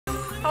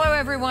Hello,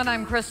 everyone.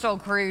 I'm Crystal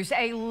Cruz.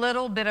 A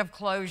little bit of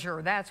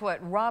closure. That's what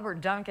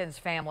Robert Duncan's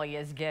family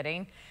is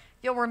getting.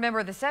 You'll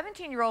remember the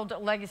 17-year-old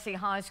Legacy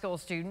High School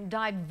student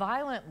died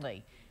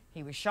violently.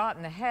 He was shot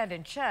in the head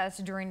and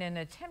chest during an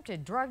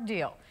attempted drug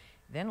deal,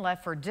 then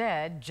left for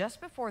dead just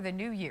before the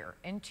new year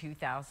in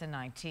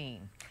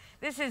 2019.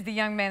 This is the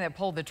young man that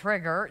pulled the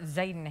trigger,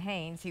 Zayden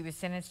Haynes. He was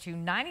sentenced to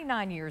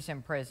 99 years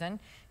in prison.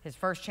 His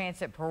first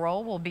chance at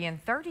parole will be in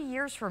 30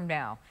 years from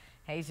now.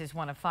 Hayes is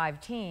one of 5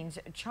 teens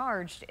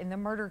charged in the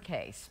murder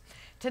case.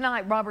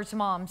 Tonight, Robert's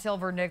mom,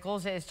 Silver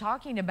Nichols, is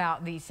talking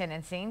about the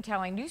sentencing,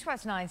 telling News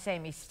West 9's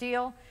Sammy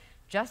Steele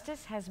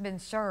justice has been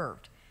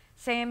served.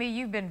 Sammy,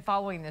 you've been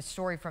following this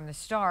story from the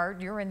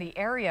start. You're in the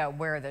area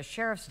where the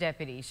sheriff's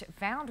deputies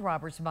found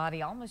Robert's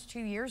body almost 2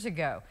 years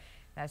ago.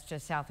 That's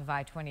just south of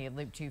I-20 at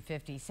Loop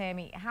 250.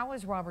 Sammy, how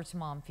is Robert's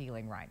mom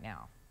feeling right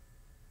now?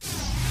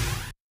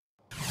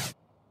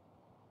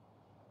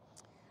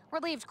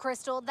 Relieved,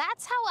 Crystal.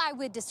 That's how I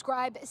would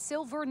describe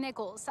Silver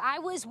Nichols. I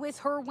was with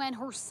her when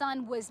her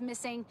son was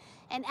missing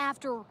and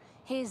after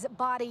his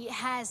body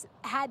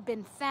had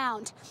been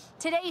found.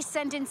 Today's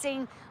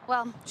sentencing,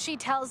 well, she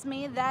tells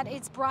me that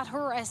it's brought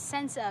her a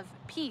sense of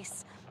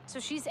peace, so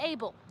she's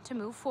able to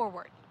move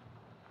forward.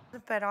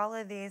 But all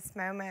of these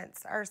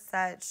moments are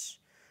such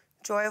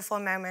joyful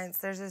moments.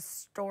 There's a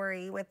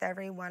story with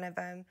every one of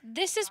them.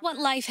 This is what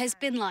life has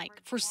been like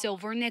for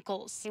Silver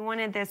Nichols. He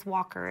wanted this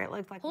walker. It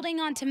looked like holding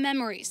on to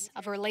memories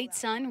of her late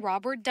son,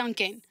 Robert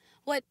Duncan.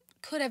 What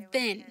could have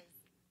been.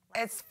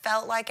 It's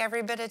felt like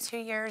every bit of 2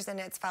 years, and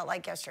it's felt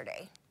like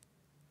yesterday,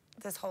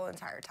 this whole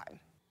entire time.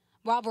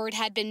 Robert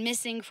had been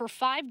missing for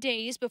 5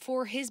 days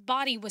before his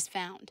body was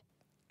found.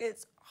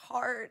 It's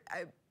hard.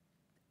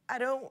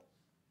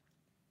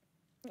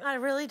 I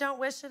really don't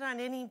wish it on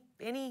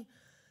any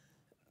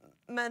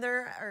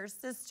mother or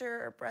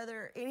sister or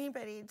brother,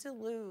 anybody to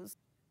lose.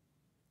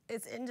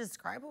 It's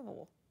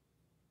indescribable.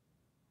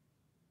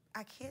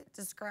 I can't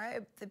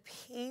describe the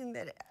pain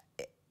that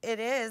it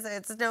is.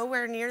 It's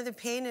nowhere near the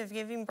pain of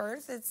giving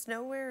birth. It's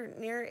nowhere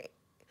near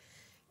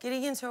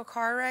getting into a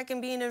car wreck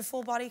and being in a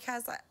full body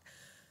cast.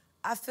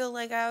 I feel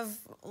like I've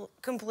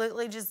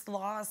completely just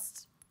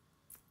lost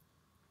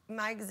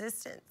my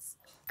existence.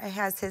 It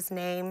has his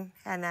name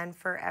and then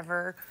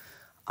forever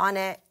on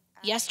it.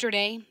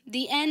 Yesterday,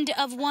 the end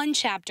of one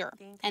chapter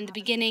and the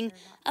beginning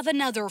of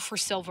another for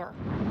Silver.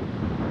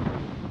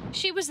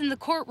 She was in the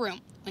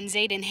courtroom when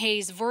Zayden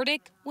Hayes'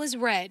 verdict was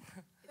read.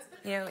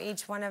 You know,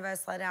 each one of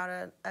us let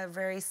out a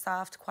very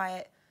soft,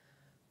 quiet,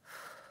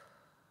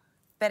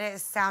 but it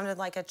sounded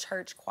like a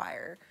church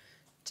choir.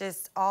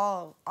 Just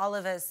all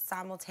of us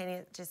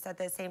simultaneously, just at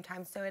the same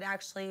time. So it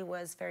actually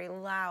was very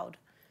loud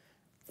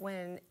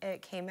when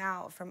it came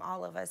out from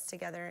all of us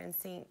together in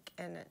sync.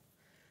 And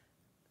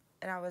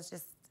I was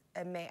just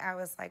amazed. I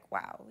was like,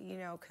 wow, you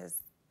know, because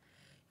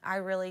I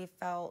really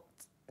felt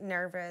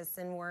nervous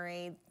and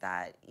worried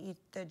that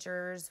the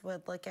jurors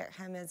would look at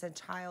him as a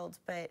child,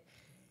 but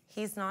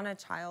he's not a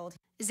child.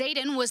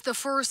 Zayden was the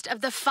first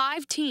of the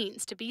 5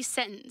 teens to be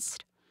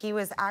sentenced. He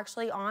was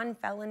actually on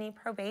felony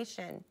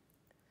probation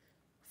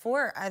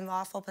for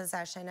unlawful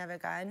possession of a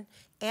gun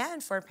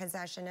and for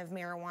possession of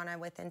marijuana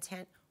with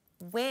intent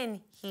when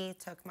he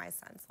took my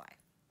son's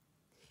life.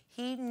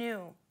 He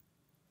knew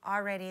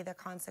already the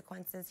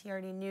consequences. He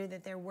already knew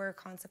that there were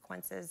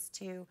consequences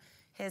to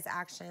his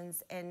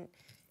actions, and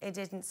it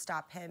didn't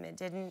stop him. It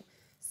didn't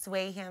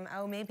sway him,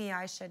 oh, maybe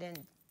I shouldn't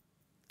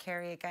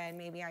carry a gun,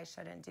 maybe I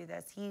shouldn't do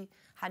this. He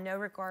had no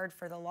regard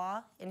for the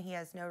law, and he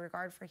has no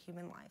regard for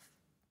human life.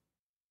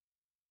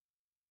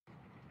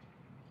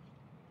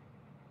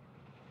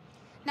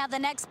 Now, the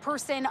next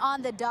person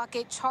on the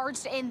docket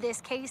charged in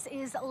this case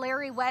is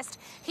Larry West.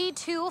 He,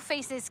 too,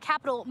 faces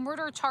capital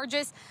murder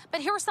charges. But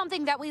here's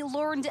something that we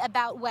learned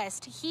about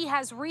West. He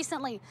has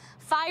recently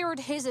fired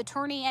his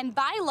attorney, and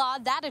by law,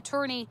 that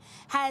attorney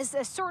has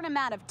a certain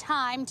amount of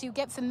time to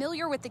get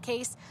familiar with the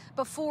case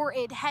before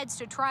it heads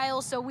to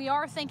trial. So we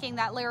are thinking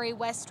that Larry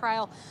West's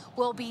trial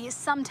will be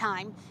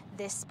sometime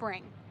this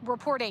spring.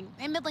 Reporting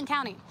in Midland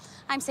County,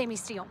 I'm Sammy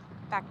Steele.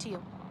 Back to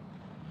you.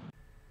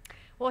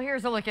 Well,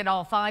 here's a look at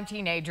all 5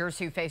 teenagers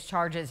who face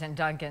charges in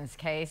Duncan's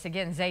case.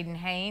 Again, Zayden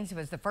Haynes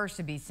was the first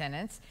to be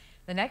sentenced.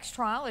 The next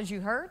trial, as you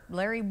heard,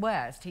 Larry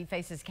West. He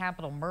faces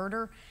capital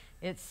murder.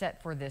 It's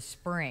set for this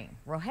spring.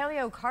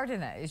 Rogelio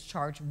Cardona is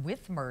charged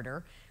with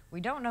murder.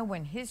 We don't know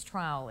when his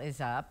trial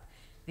is up.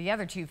 The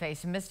other 2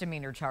 face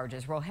misdemeanor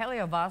charges.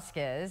 Rogelio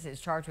Vasquez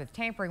is charged with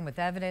tampering with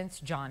evidence.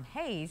 John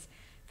Hayes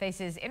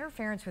faces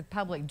interference with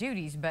public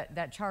duties, but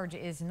that charge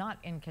is not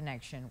in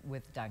connection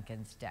with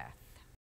Duncan's death.